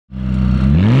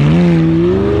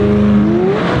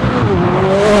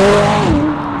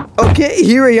Okay,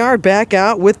 here we are back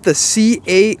out with the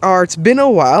CAR. It's been a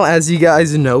while, as you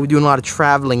guys know. We're doing a lot of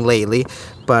traveling lately,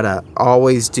 but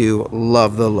always do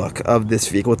love the look of this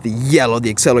vehicle with the yellow, the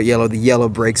accelerator yellow, the yellow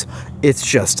brakes. It's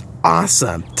just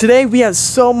awesome. Today we have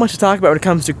so much to talk about when it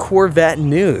comes to Corvette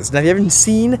news. Now, if you haven't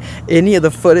seen any of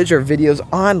the footage or videos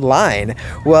online,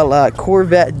 well,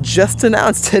 Corvette just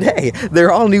announced today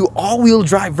their all-new all-wheel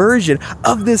drive version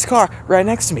of this car right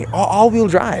next to me, all-wheel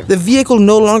drive. The vehicle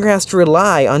no longer has to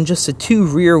rely on just the two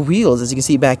rear wheels, as you can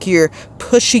see back here,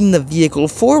 pushing the vehicle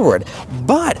forward,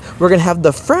 but we're gonna have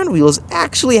the front wheels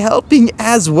actually helping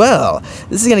as well.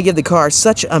 This is gonna give the car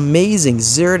such amazing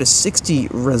 0 to 60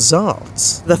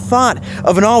 results. The thought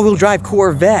of an all-wheel drive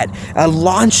Corvette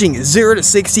launching 0 to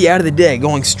 60 out of the dig,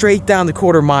 going straight down the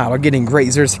quarter mile, or getting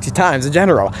great 0 to 60 times in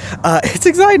general. It's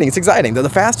exciting, it's exciting. The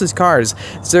fastest cars,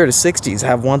 0 to 60s,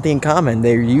 have one thing in common.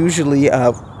 They're usually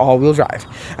all-wheel drive.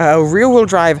 Rear-wheel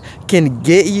drive can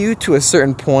get you to a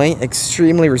certain point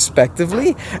extremely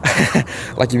respectively,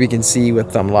 like we can see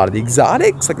with a lot of the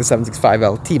exotics, like the 765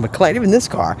 LT McLaren. Even this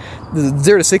car, the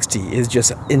 0 to 60 is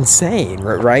just insane,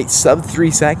 right? Sub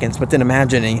 3 seconds, but then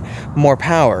imagining more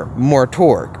power, more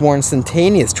torque, more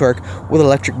instantaneous torque with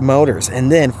electric motors,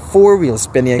 and then four-wheel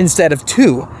spinning instead of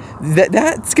two.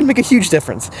 That's gonna make a huge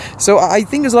difference. So I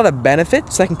think there's a lot of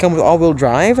benefits that can come with all-wheel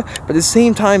drive, but at the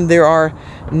same time there are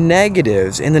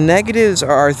negatives, and the negatives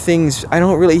are things I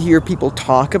don't really hear people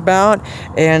talk about.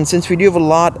 And since we do have a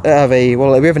lot of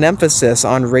we have an emphasis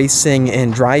on racing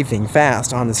and driving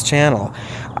fast on this channel,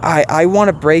 I want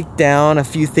to break down a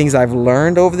few things I've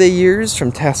learned over the years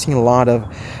from testing a lot of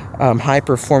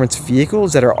high-performance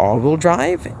vehicles that are all-wheel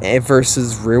drive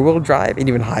versus rear-wheel drive, and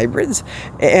even hybrids.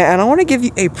 And I want to give you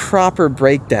a proper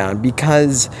breakdown,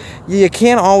 because you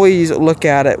can't always look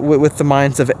at it with the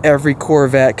minds of every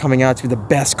Corvette coming out to be the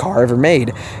best car ever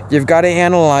made. You've got to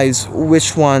analyze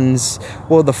which ones,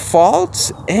 well, the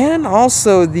faults and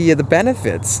also the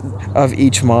benefits of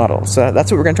each model. So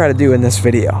that's what we're going to try to do in this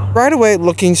video. Right away,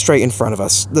 looking straight in front of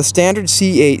us, the standard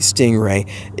C8 Stingray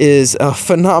is a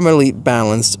phenomenally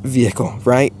balanced vehicle,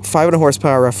 right? 500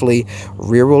 horsepower roughly,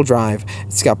 rear-wheel drive.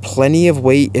 It's got plenty of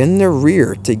weight in the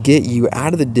rear to get you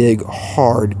out of the dig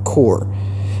hardcore.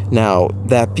 Now,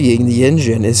 that being, the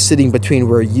engine is sitting between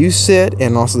where you sit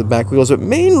and also the back wheels, but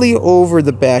mainly over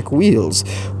the back wheels,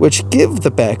 which give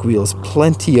the back wheels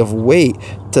plenty of weight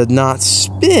to not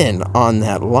spin on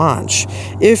that launch.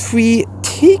 If we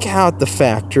take out the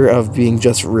factor of being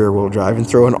just rear-wheel drive and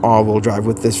throw an all-wheel drive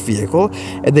with this vehicle,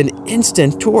 and then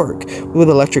instant torque with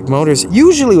electric motors,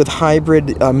 usually with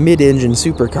hybrid mid-engine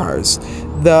supercars,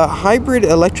 the hybrid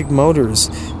electric motors,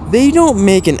 they don't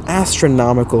make an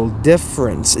astronomical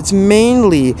difference. It's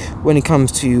mainly when it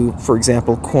comes to, for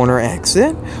example, corner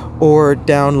exit or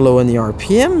down low in the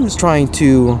RPMs, trying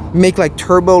to make like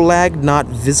turbo lag not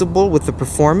visible with the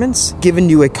performance, giving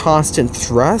you a constant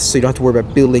thrust so you don't have to worry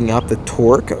about building up the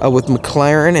torque. With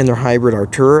McLaren and their hybrid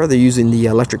Artura, they're using the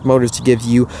electric motors to give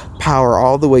you power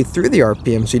all the way through the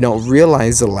RPM so you don't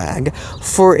realize the lag.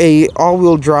 For a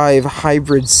all-wheel drive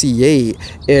hybrid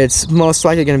C8, it's most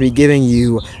likely going to be giving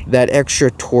you that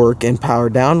extra torque and power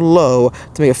down low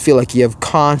to make it feel like you have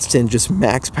constant, just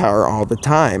max power all the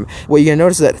time. What you're going to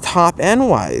notice is that top end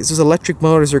wise, those electric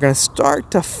motors are going to start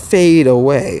to fade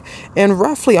away. And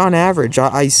roughly on average,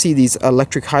 I see these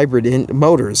electric hybrid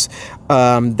motors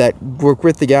that work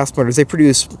with the gas motors, they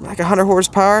produce like 100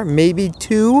 horsepower, maybe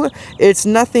 2. It's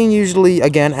nothing usually,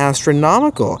 again,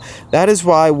 astronomical. That is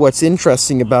why what's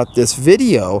interesting about this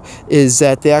video is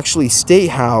that they actually state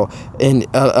how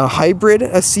a hybrid,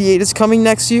 a C8 is coming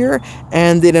next year,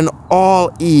 and then an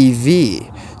all EV.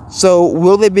 So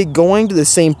will they be going to the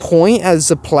same point as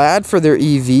the Plaid for their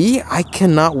EV? I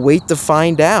cannot wait to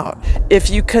find out. If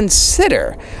you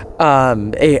consider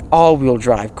a all-wheel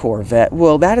drive Corvette,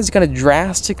 well, that is going to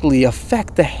drastically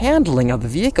affect the handling of the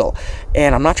vehicle.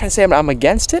 And I'm not trying to say I'm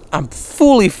against it. I'm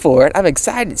fully for it. I'm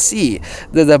excited to see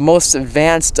the most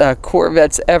advanced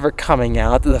Corvettes ever coming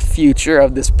out, the future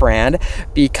of this brand,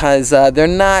 because they're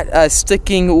not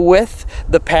sticking with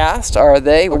the past, are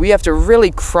they? We have to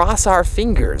really cross our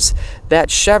fingers that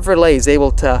Chevrolet is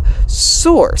able to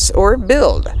source or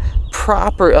build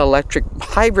proper electric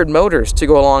hybrid motors to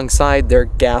go alongside their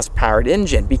gas-powered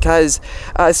engine, because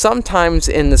sometimes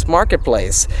in this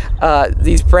marketplace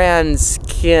these brands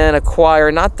can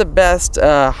acquire not the best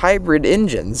hybrid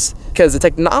engines because the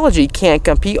technology can't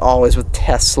compete always with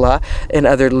Tesla and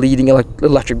other leading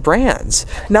electric brands.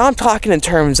 Now I'm talking in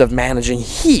terms of managing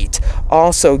heat,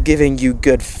 also giving you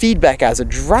good feedback as a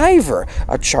driver,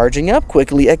 charging up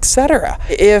quickly, etc.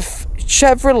 If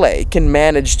Chevrolet can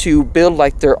manage to build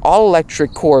like their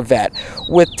all-electric Corvette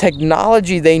with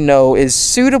technology they know is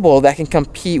suitable that can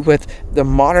compete with the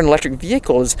modern electric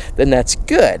vehicles, then that's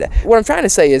good. What I'm trying to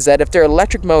say is that if their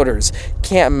electric motors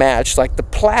can't match like the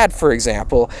Plaid, for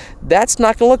example, that's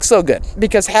not going to look so good,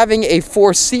 because having a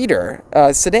four-seater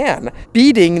sedan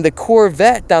beating the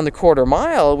Corvette down the quarter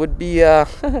mile would be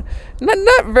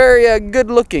not very good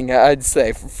looking, I'd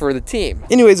say, for the team.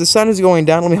 Anyways, the sun is going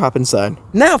down. Let me hop inside.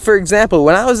 Now, for example,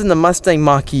 when I was in the Mustang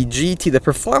Mach-E GT, the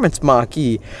Performance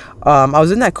Mach-E, I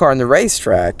was in that car on the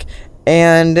racetrack,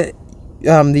 and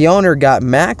the owner got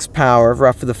max power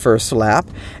after the first lap,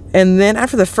 and then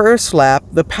after the first lap,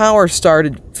 the power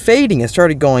started fading. It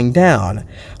started going down.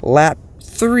 Lap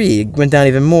 3 went down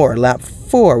even more. Lap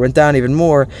 4 went down even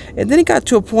more, and then it got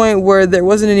to a point where there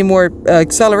wasn't any more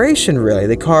acceleration, really.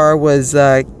 The car was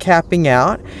capping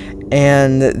out,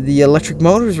 and the electric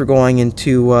motors were going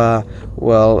into,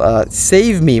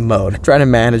 save me mode, trying to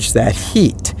manage that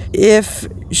heat. If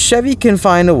Chevy can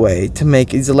find a way to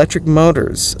make these electric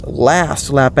motors last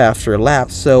lap after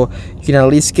lap, so you can at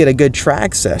least get a good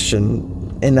track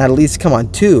session and at least come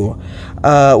on 2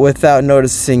 without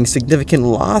noticing significant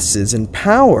losses in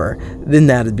power, then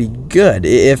that'd be good.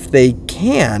 If they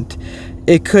can't,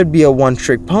 it could be a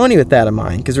one-trick pony with that in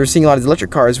mind, because we're seeing a lot of these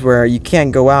electric cars where you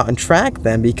can't go out and track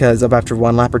them because of after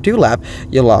 1 lap or 2 lap,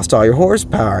 you lost all your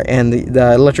horsepower, and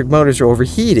the electric motors are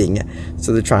overheating,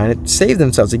 so they're trying to save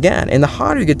themselves again. And the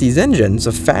hotter you get these engines,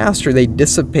 the faster they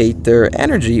dissipate their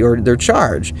energy or their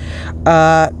charge.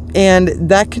 And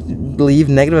that could leave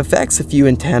negative effects if you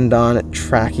intend on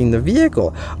tracking the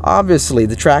vehicle. Obviously,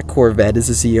 the track Corvette is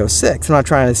a Z06. I'm not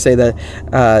trying to say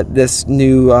that this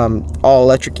new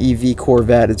all-electric EV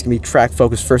Corvette is going to be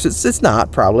track-focused first. It's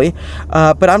not, probably.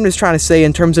 But I'm just trying to say,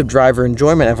 in terms of driver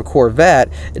enjoyment of a Corvette,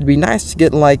 it'd be nice to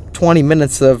get like 20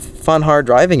 minutes of fun, hard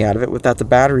driving out of it without the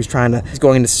batteries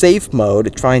going into safe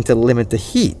mode, trying to limit the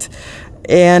heat.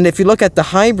 And if you look at the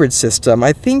hybrid system,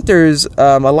 I think there's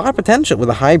a lot of potential with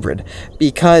a hybrid,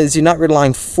 because you're not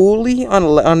relying fully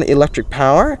on electric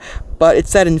power, but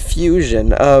it's that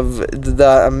infusion of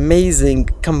the amazing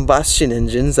combustion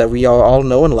engines that we all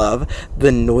know and love,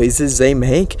 the noises they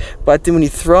make, but then when you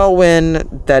throw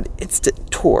in that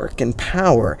instant torque and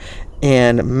power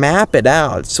and map it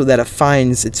out so that it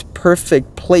finds its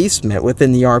perfect placement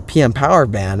within the RPM power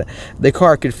band, the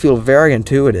car could feel very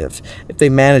intuitive. If they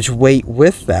manage weight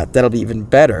with that, that'll be even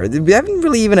better. They haven't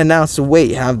really even announced the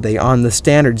weight, have they, on the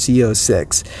standard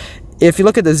Z06. If you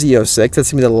look at the Z06, that's going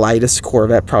to be the lightest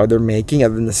Corvette probably they're making,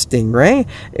 other than the Stingray.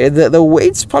 The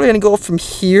weight's probably going to go from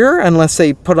here unless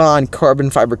they put on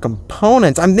carbon fiber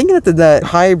components. I'm thinking that the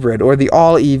hybrid or the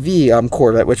all-EV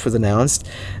Corvette, which was announced,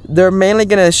 they're mainly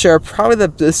going to share probably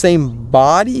the same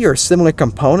body or similar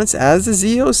components as the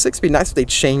Z06. It'd be nice if they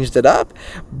changed it up,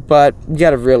 but you got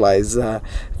to realize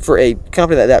for a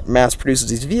company that mass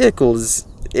produces these vehicles,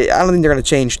 I don't think they're going to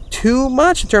change too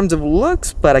much in terms of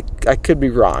looks, but I could be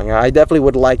wrong. I definitely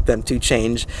would like them to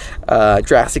change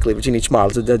drastically between each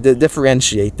model to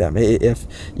differentiate them, if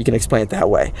you can explain it that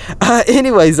way.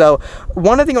 Anyways, though,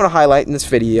 one other thing I want to highlight in this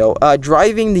video,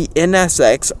 driving the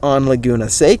NSX on Laguna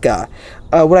Seca.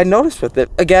 What I noticed with it,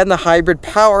 again, the hybrid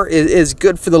power is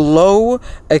good for the low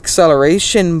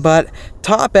acceleration, but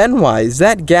top end wise,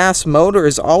 that gas motor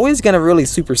is always going to really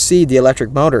supersede the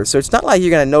electric motor. So it's not like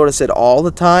you're going to notice it all the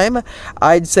time.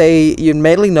 I'd say you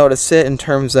mainly notice it in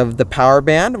terms of the power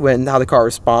band, how the car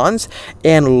responds,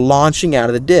 and launching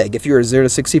out of the dig. If you're a 0 to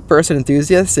 60 person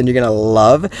enthusiast, then you're going to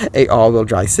love a all-wheel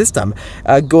drive system.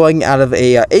 Going out of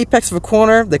a apex of a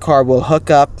corner, the car will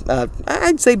hook up,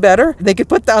 I'd say better. They could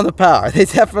put down the power. They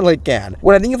definitely can.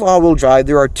 When I think of all-wheel drive,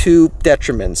 there are 2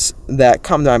 detriments that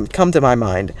come to my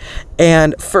mind.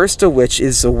 And first of which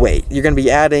is the weight. You're going to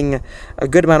be adding a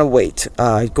good amount of weight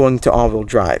going to all-wheel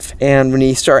drive. And when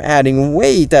you start adding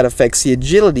weight, that affects the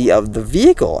agility of the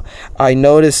vehicle. I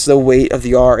noticed the weight of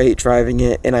the R8 driving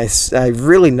it, and I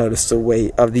really noticed the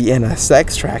weight of the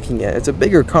NSX tracking it. It's a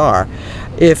bigger car.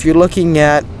 If you're looking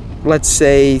at, let's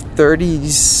say,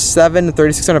 3,700 to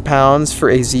 3,600 pounds for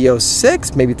a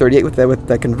Z06, maybe 38 with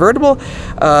the convertible,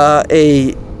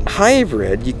 a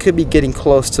hybrid, you could be getting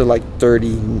close to like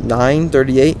 39,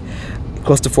 38.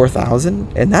 close to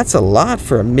 4,000, and that's a lot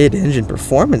for a mid-engine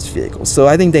performance vehicle. So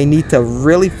I think they need to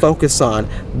really focus on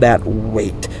that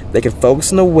weight. They can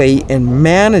focus on the weight and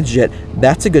manage it.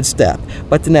 That's a good step.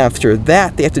 But then after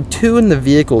that, they have to tune the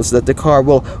vehicle so that the car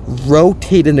will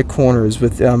rotate into corners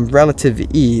with relative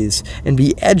ease and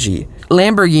be edgy.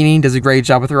 Lamborghini does a great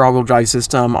job with their all-wheel drive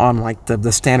system on like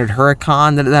the standard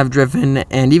Huracan that I've driven,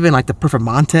 and even like the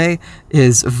Performante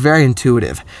is very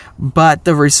intuitive. But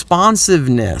the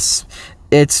responsiveness,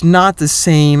 it's not the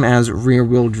same as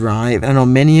rear-wheel drive. I know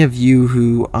many of you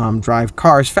who drive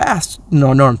cars fast know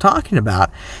what I'm talking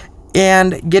about.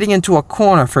 And getting into a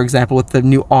corner, for example, with the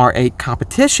new R8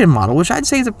 competition model, which I'd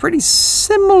say is a pretty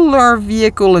similar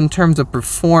vehicle in terms of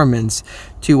performance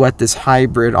to what this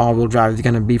hybrid all-wheel drive is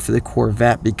going to be for the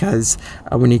Corvette, because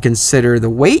when you consider the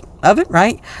weight of it,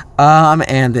 right,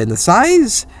 and then the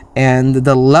size and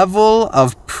the level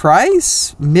of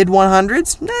price,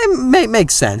 mid-100s, it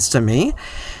makes sense to me.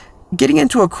 Getting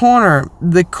into a corner,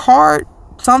 the car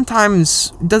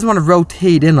sometimes doesn't want to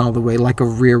rotate in all the way like a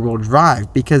rear-wheel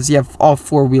drive because you have all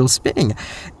four wheels spinning.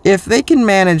 If they can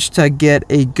manage to get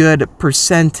a good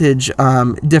percentage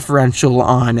differential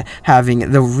on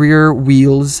having the rear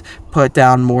wheels put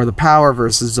down more of the power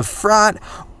versus the front,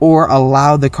 or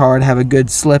allow the car to have a good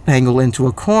slip angle into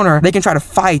a corner, they can try to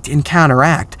fight and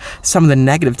counteract some of the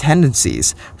negative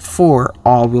tendencies for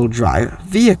all-wheel drive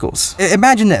vehicles.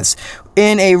 Imagine this.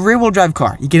 In a rear-wheel drive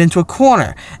car, you get into a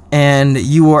corner and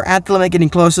you are at the limit, getting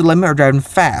close to the limit, or driving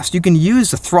fast. You can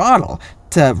use the throttle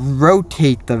to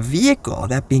rotate the vehicle,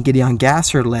 that being getting on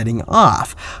gas or letting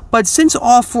off. But since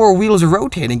all four wheels are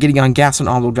rotating, getting on gas on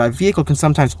an all-wheel drive vehicle can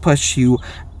sometimes push you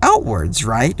outwards,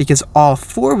 right? Because all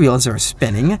four wheels are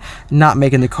spinning, not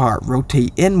making the car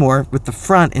rotate in more with the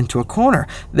front into a corner.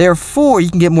 Therefore, you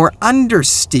can get more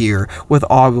understeer with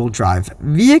all-wheel drive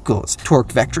vehicles. Torque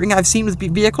vectoring I've seen with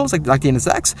vehicles like the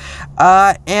NSX,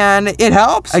 and it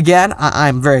helps. Again,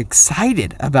 I'm very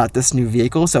excited about this new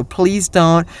vehicle, so please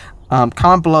don't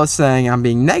comment below saying I'm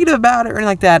being negative about it or anything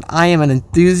like that. I am an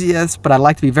enthusiast, but I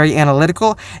like to be very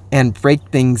analytical and break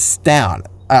things down.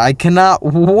 I cannot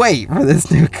wait for this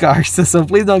new car, so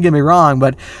please don't get me wrong,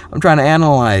 but I'm trying to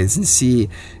analyze and see,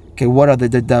 okay, what are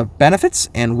the benefits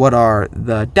and what are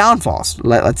the downfalls.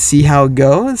 Let's see how it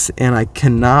goes, and I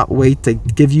cannot wait to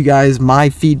give you guys my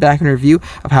feedback and review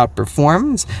of how it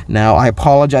performs. Now, I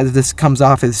apologize if this comes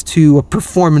off as too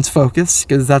performance focused,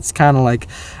 because that's kind of like,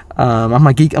 I'm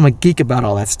a geek about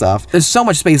all that stuff. There's so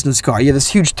much space in this car. You have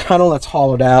this huge tunnel that's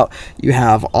hollowed out. You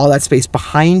have all that space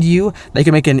behind you. They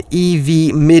can make an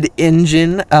EV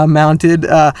mid-engine mounted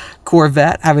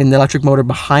Corvette, having the electric motor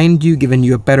behind you, giving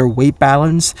you a better weight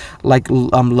balance, like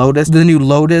Lotus. The new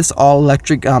Lotus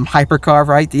all-electric hypercar,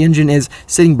 right? The engine is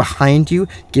sitting behind you,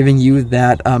 giving you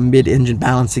that mid-engine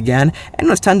balance again. And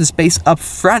there's tons of space up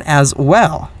front as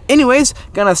well. Anyways,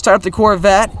 gonna start up the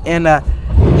Corvette and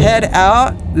head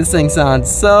out. This thing sounds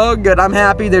so good. I'm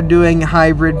happy they're doing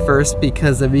hybrid first,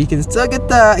 because we can still get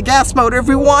the gas motor if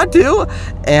we want to.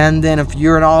 And then if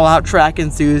you're an all-out track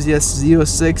enthusiast,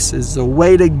 Z06 is the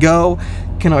way to go.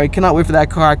 Cannot wait for that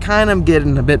car. Kind of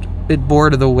getting a bit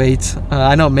bored of the wait.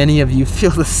 I know many of you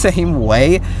feel the same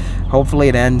way. Hopefully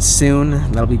it ends soon.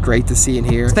 That'll be great to see and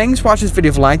hear. Thanks for watching this video.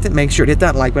 If you liked it, make sure to hit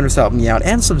that like button to help me out,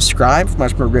 and subscribe for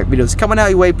much more great videos coming out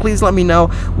your way. Please let me know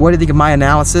what do you think of my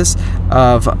analysis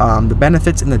of the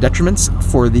benefits and the detriments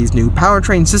for these new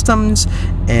powertrain systems,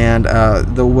 and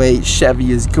the way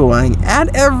Chevy is going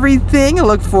at everything. I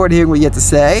look forward to hearing what you have to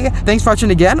say. Thanks for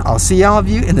watching again. I'll see all of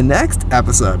you in the next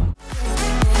episode.